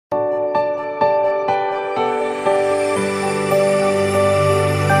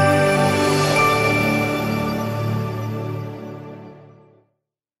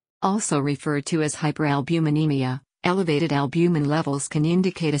Also referred to as hyperalbuminemia, elevated albumin levels can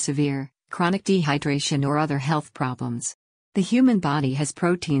indicate a severe, chronic dehydration or other health problems. The human body has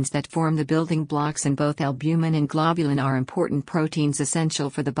proteins that form the building blocks, and both albumin and globulin are important proteins essential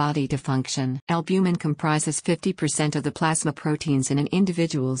for the body to function. Albumin comprises 50% of the plasma proteins in an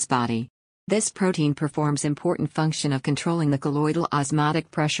individual's body. This protein performs important function of controlling the colloidal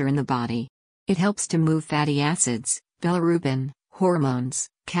osmotic pressure in the body. It helps to move fatty acids, bilirubin, hormones,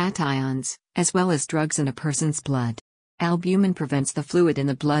 cations, as well as drugs in a person's blood. Albumin prevents the fluid in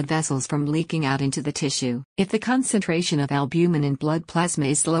the blood vessels from leaking out into the tissue. If the concentration of albumin in blood plasma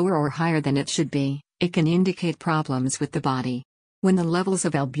is lower or higher than it should be, it can indicate problems with the body. When the levels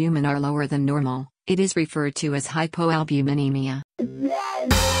of albumin are lower than normal, it is referred to as hypoalbuminemia.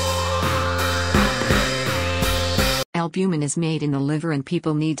 Albumin is made in the liver, and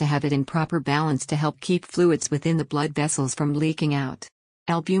people need to have it in proper balance to help keep fluids within the blood vessels from leaking out.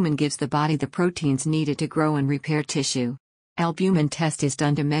 Albumin gives the body the proteins needed to grow and repair tissue. Albumin test is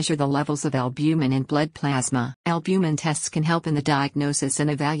done to measure the levels of albumin in blood plasma. Albumin tests can help in the diagnosis and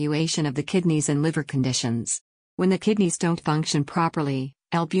evaluation of the kidneys and liver conditions. When the kidneys don't function properly,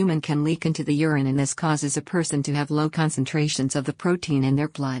 albumin can leak into the urine, and this causes a person to have low concentrations of the protein in their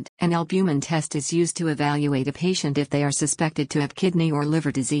blood. An albumin test is used to evaluate a patient if they are suspected to have kidney or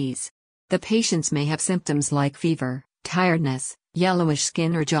liver disease. The patients may have symptoms like fever, tiredness, yellowish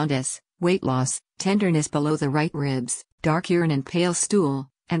skin or jaundice, weight loss, tenderness below the right ribs, dark urine and pale stool,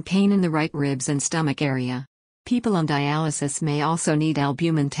 and pain in the right ribs and stomach area. People on dialysis may also need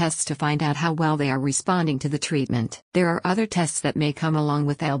albumin tests to find out how well they are responding to the treatment. There are other tests that may come along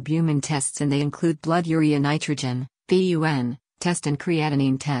with albumin tests, and they include blood urea nitrogen, BUN, test and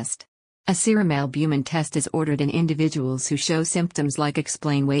creatinine test. A serum albumin test is ordered in individuals who show symptoms like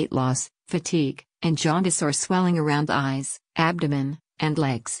explain weight loss, fatigue, and jaundice or swelling around the eyes, abdomen, and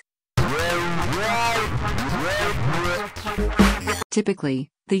legs. Typically,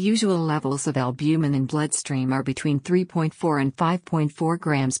 the usual levels of albumin in bloodstream are between 3.4 and 5.4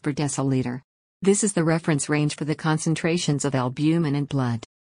 grams per deciliter. This is the reference range for the concentrations of albumin in blood.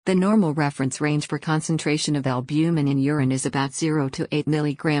 The normal reference range for concentration of albumin in urine is about 0 to 8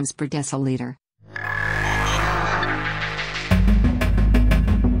 milligrams per deciliter.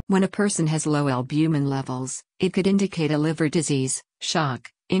 When a person has low albumin levels, it could indicate a liver disease, shock,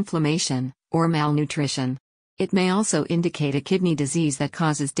 inflammation, or malnutrition. It may also indicate a kidney disease that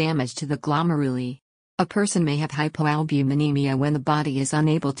causes damage to the glomeruli. A person may have hypoalbuminemia when the body is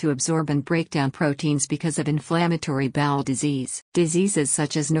unable to absorb and break down proteins because of inflammatory bowel disease. Diseases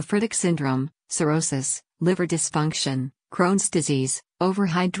such as nephritic syndrome, cirrhosis, liver dysfunction, Crohn's disease,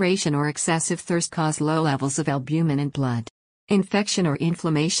 overhydration, or excessive thirst cause low levels of albumin in blood. Infection or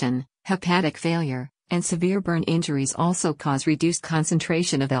inflammation, hepatic failure, and severe burn injuries also cause reduced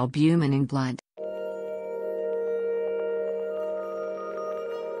concentration of albumin in blood.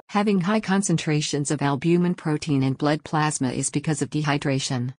 Having high concentrations of albumin protein in blood plasma is because of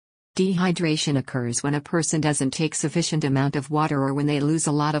dehydration. Dehydration occurs when a person doesn't take sufficient amount of water or when they lose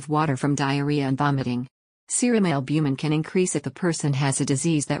a lot of water from diarrhea and vomiting. Serum albumin can increase if the person has a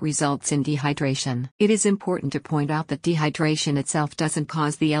disease that results in dehydration. It is important to point out that dehydration itself doesn't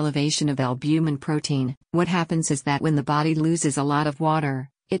cause the elevation of albumin protein. What happens is that when the body loses a lot of water,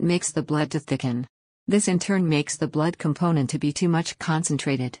 it makes the blood to thicken. This in turn makes the blood component to be too much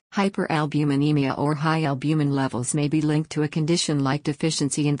concentrated. Hyperalbuminemia or high albumin levels may be linked to a condition like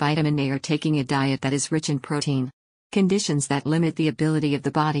deficiency in vitamin A or taking a diet that is rich in protein. Conditions that limit the ability of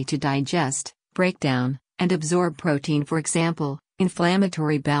the body to digest, break down, and absorb protein, for example,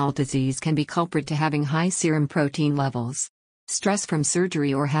 inflammatory bowel disease, can be culprit to having high serum protein levels. Stress from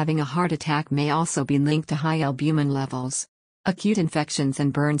surgery or having a heart attack may also be linked to high albumin levels. Acute infections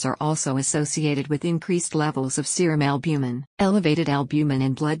and burns are also associated with increased levels of serum albumin. Elevated albumin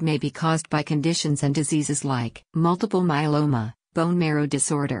in blood may be caused by conditions and diseases like multiple myeloma, bone marrow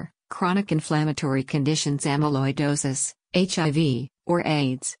disorder, chronic inflammatory conditions, amyloidosis, HIV, or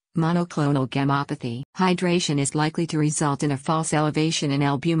AIDS, monoclonal gammopathy. Hydration is likely to result in a false elevation in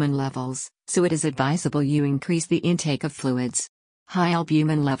albumin levels, so it is advisable you increase the intake of fluids. High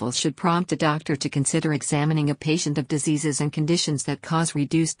albumin levels should prompt a doctor to consider examining a patient of diseases and conditions that cause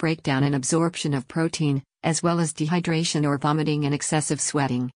reduced breakdown and absorption of protein, as well as dehydration or vomiting and excessive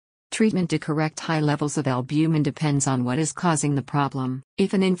sweating. Treatment to correct high levels of albumin depends on what is causing the problem.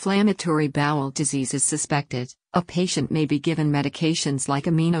 If an inflammatory bowel disease is suspected, a patient may be given medications like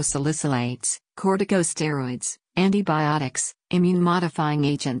aminosalicylates, corticosteroids, antibiotics, immune-modifying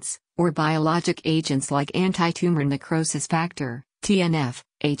agents, or biologic agents like anti-tumor necrosis factor (TNF)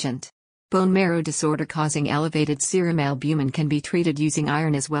 agent. Bone marrow disorder causing elevated serum albumin can be treated using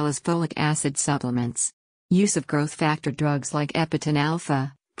iron as well as folic acid supplements. Use of growth factor drugs like Epiton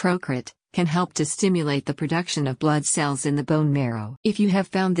alpha, Procrit, can help to stimulate the production of blood cells in the bone marrow. If you have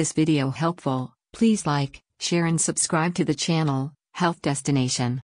found this video helpful, please like, share and subscribe to the channel, Health Destination.